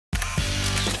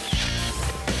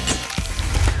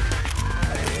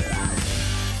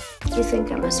You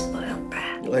think I'm a spoiled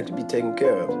brat? You like to be taken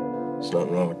care of. There's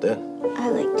nothing wrong with that. I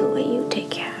like the way you take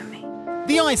care of me.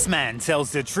 The Iceman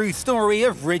tells the true story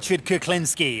of Richard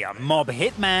Kuklinski, a mob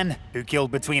hitman who killed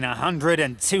between 100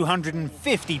 and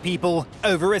 250 people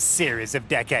over a series of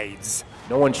decades.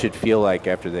 No one should feel like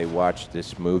after they watch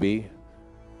this movie,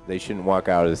 they shouldn't walk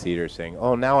out of the theater saying,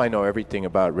 oh, now I know everything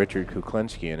about Richard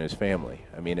Kuklinski and his family.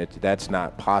 I mean, that's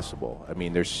not possible. I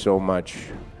mean, there's so much.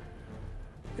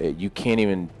 You can't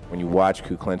even, when you watch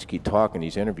Kuklinski talk in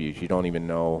these interviews, you don't even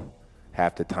know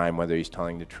half the time whether he's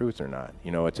telling the truth or not.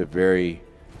 You know, it's a very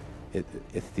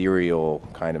ethereal,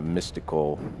 kind of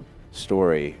mystical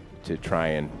story to try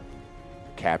and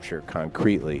capture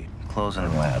concretely. Closing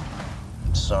lab.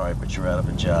 Sorry, but you're out of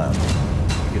a job.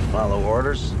 You can follow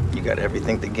orders, you got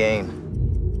everything to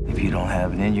gain. If you don't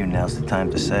have it in you, now's the time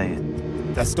to say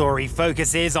it. The story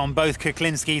focuses on both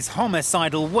Kuklinski's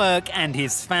homicidal work and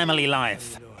his family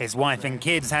life. His wife and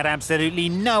kids had absolutely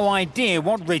no idea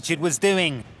what Richard was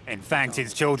doing. In fact,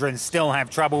 his children still have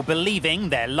trouble believing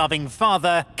their loving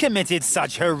father committed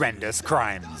such horrendous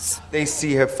crimes. They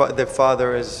see their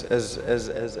father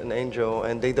as an angel,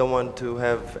 and they don't want to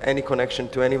have any connection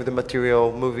to any of the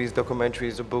material, movies,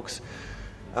 documentaries, or books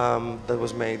that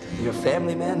was made. You're a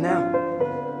family man now?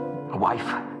 A wife?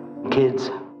 Kids?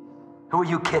 Who are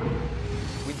you kidding?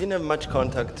 We didn't have much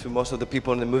contact to most of the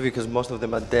people in the movie because most of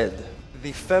them are dead.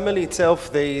 The family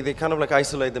itself, they kind of like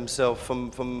isolate themselves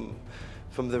from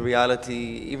the reality.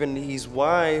 Even his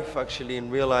wife, actually,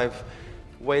 in real life,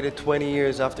 waited 20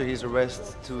 years after his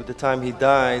arrest to the time he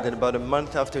died, and about a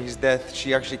month after his death,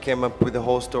 she actually came up with the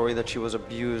whole story that she was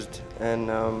abused and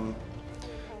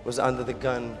was under the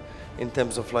gun in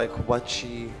terms of like what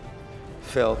she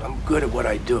felt. I'm good at what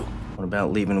I do. What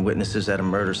about leaving witnesses at a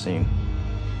murder scene?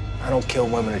 I don't kill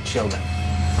women or children.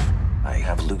 I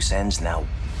have loose ends now.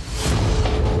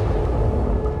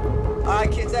 All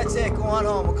right, kids, that's it. Go on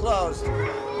home. We're closed.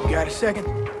 You got a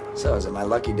second? So, is it my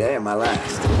lucky day or my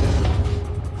last?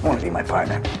 I want to be my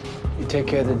partner. You take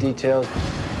care of the details.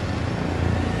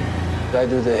 I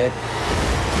do the hit.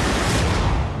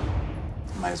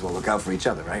 Might as well look out for each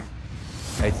other, right?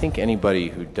 I think anybody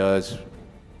who does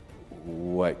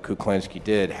what Kuklinski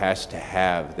did has to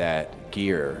have that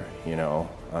gear, you know.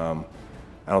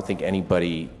 I don't think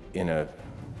anybody in a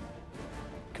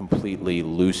completely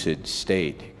lucid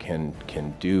state can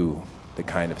do the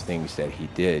kind of things that he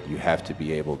did. You have to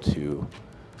be able to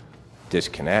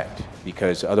disconnect,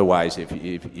 because otherwise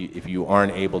if you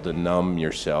aren't able to numb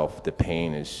yourself, the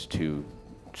pain is too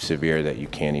severe that you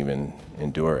can't even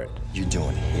endure it. You're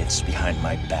doing hits behind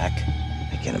my back.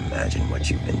 I can imagine what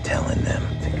you've been telling them,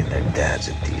 thinking their dad's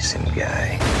a decent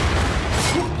guy.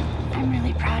 I'm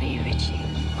really proud of you, Richie.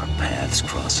 Our paths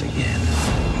cross again.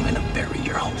 I'm gonna bury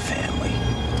your whole family.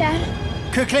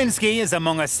 Dad? Kuklinski is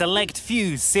among a select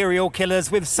few serial killers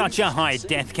with such a high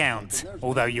death count,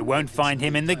 although you won't find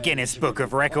him in the Guinness Book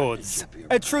of Records.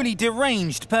 A truly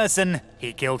deranged person,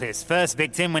 he killed his first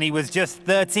victim when he was just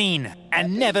 13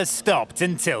 and never stopped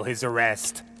until his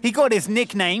arrest. He got his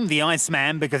nickname, the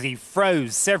Iceman, because he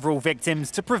froze several victims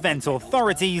to prevent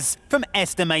authorities from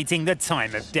estimating the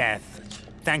time of death.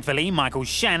 Thankfully, Michael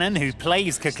Shannon, who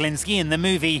plays Kuklinski in the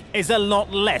movie, is a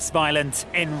lot less violent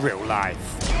in real life.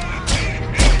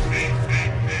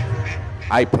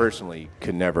 I personally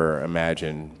could never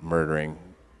imagine murdering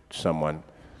someone.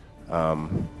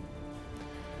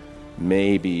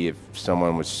 Maybe if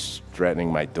someone was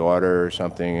threatening my daughter or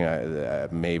something,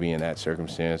 maybe in that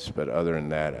circumstance, but other than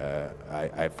that,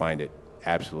 I find it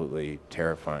absolutely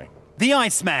terrifying. The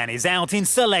Iceman is out in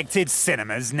selected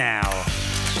cinemas now.